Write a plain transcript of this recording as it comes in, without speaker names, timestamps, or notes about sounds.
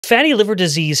fatty liver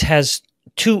disease has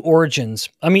two origins.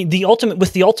 I mean, the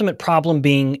ultimate problem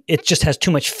being it just has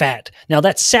too much fat. Now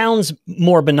that sounds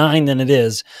more benign than it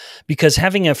is, because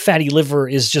having a fatty liver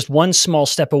is just one small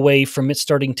step away from it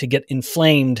starting to get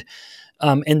inflamed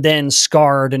and then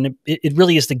scarred. And it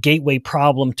really is the gateway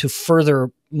problem to further,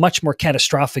 much more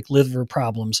catastrophic liver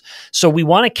problems. So we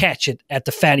want to catch it at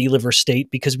the fatty liver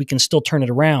state because we can still turn it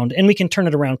around, and we can turn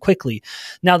it around quickly.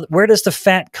 Now, where does the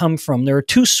fat come from? There are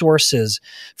two sources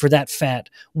for that fat.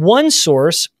 One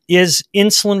source is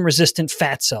insulin-resistant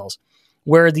fat cells,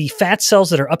 where the fat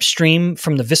cells that are upstream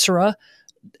from the viscera,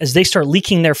 as they start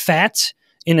leaking their fats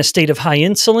in a state of high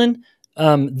insulin,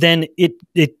 then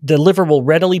the liver will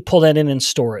readily pull that in and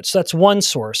store it. So that's one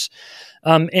source.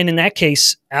 And in that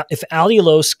case, if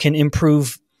allulose can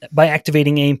improve by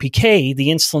activating AMPK, the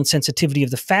insulin sensitivity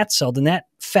of the fat cell, then that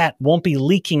fat won't be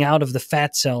leaking out of the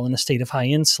fat cell in a state of high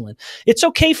insulin. It's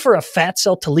okay for a fat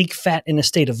cell to leak fat in a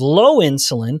state of low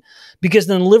insulin, because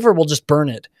then the liver will just burn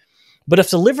it. But if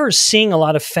the liver is seeing a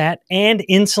lot of fat and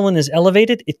insulin is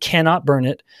elevated, it cannot burn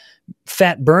it.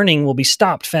 Fat burning will be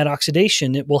stopped. Fat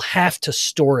oxidation, it will have to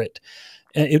store it.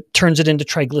 It turns it into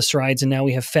triglycerides, and now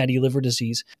we have fatty liver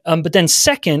disease. But then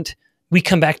second, we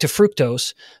come back to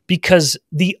fructose, because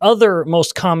the other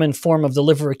most common form of the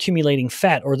liver accumulating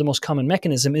fat, or the most common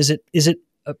mechanism, is it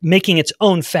making its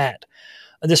own fat,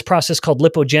 this process called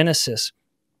lipogenesis.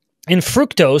 In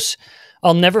fructose,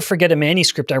 I'll never forget a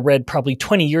manuscript I read probably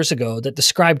 20 years ago that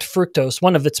described fructose,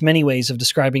 one of its many ways of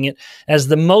describing it, as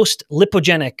the most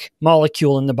lipogenic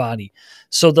molecule in the body.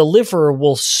 So the liver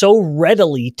will so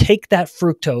readily take that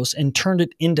fructose and turn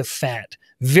it into fat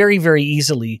very, very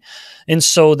easily. And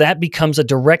so that becomes a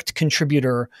direct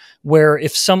contributor where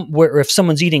if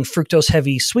someone's eating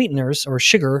fructose-heavy sweeteners or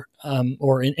sugar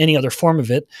or in any other form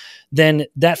of it, then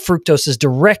that fructose is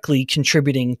directly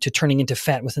contributing to turning into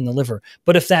fat within the liver.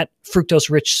 But if that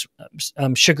fructose-rich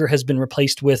sugar has been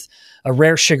replaced with a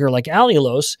rare sugar like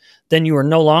allulose, then you are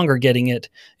no longer getting it.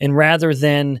 And rather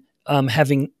than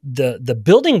having the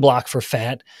building block for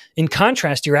fat, in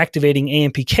contrast, you're activating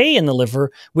AMPK in the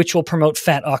liver, which will promote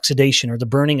fat oxidation, or the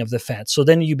burning of the fat. So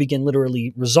then you begin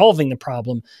literally resolving the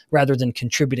problem rather than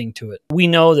contributing to it. We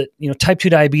know that type 2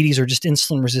 diabetes, or just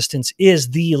insulin resistance,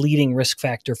 is the leading risk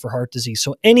factor for heart disease.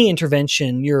 So any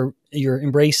intervention you're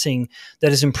embracing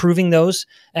that is improving those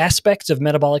aspects of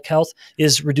metabolic health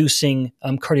is reducing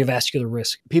cardiovascular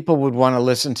risk. People would want to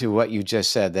listen to what you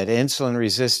just said, that insulin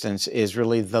resistance is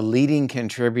really the leading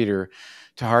contributor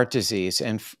to heart disease.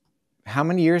 And how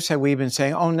many years have we been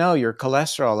saying, oh no, your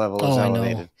cholesterol level is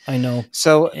elevated? I know.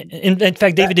 So in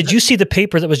fact, David, did you see the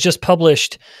paper that was just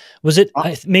published? Was it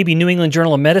maybe New England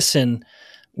Journal of Medicine,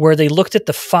 where they looked at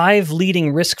the 5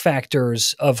 leading risk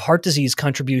factors of heart disease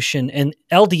contribution, and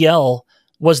LDL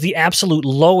was the absolute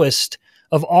lowest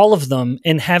of all of them,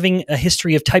 and having a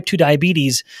history of type 2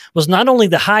 diabetes was not only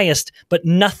the highest, but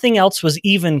nothing else was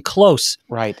even close.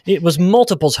 Right. It was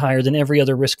multiples higher than every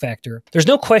other risk factor. There's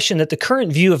no question that the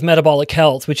current view of metabolic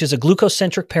health, which is a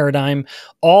glucose-centric paradigm,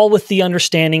 all with the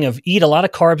understanding of eat a lot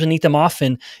of carbs and eat them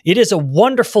often, it is a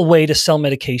wonderful way to sell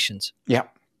medications. Yeah.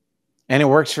 And it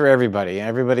works for everybody.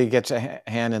 Everybody gets a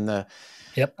hand in the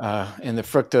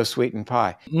fructose sweetened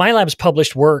pie. My lab's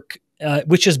published work,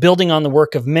 which is building on the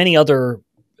work of many other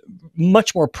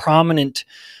much more prominent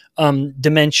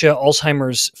dementia,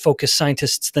 Alzheimer's focused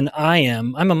scientists than I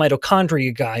am. I'm a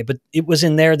mitochondria guy, but it was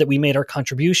in there that we made our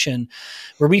contribution,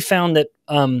 where we found that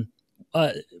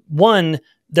one,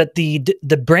 that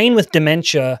the brain with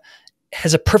dementia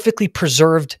has a perfectly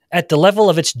preserved, at the level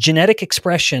of its genetic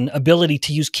expression, ability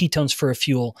to use ketones for a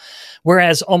fuel,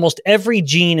 whereas almost every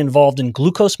gene involved in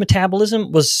glucose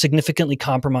metabolism was significantly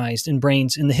compromised in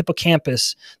brains in the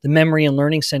hippocampus, the memory and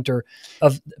learning center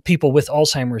of people with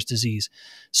Alzheimer's disease.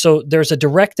 So there's a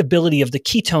direct ability of the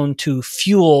ketone to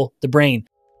fuel the brain.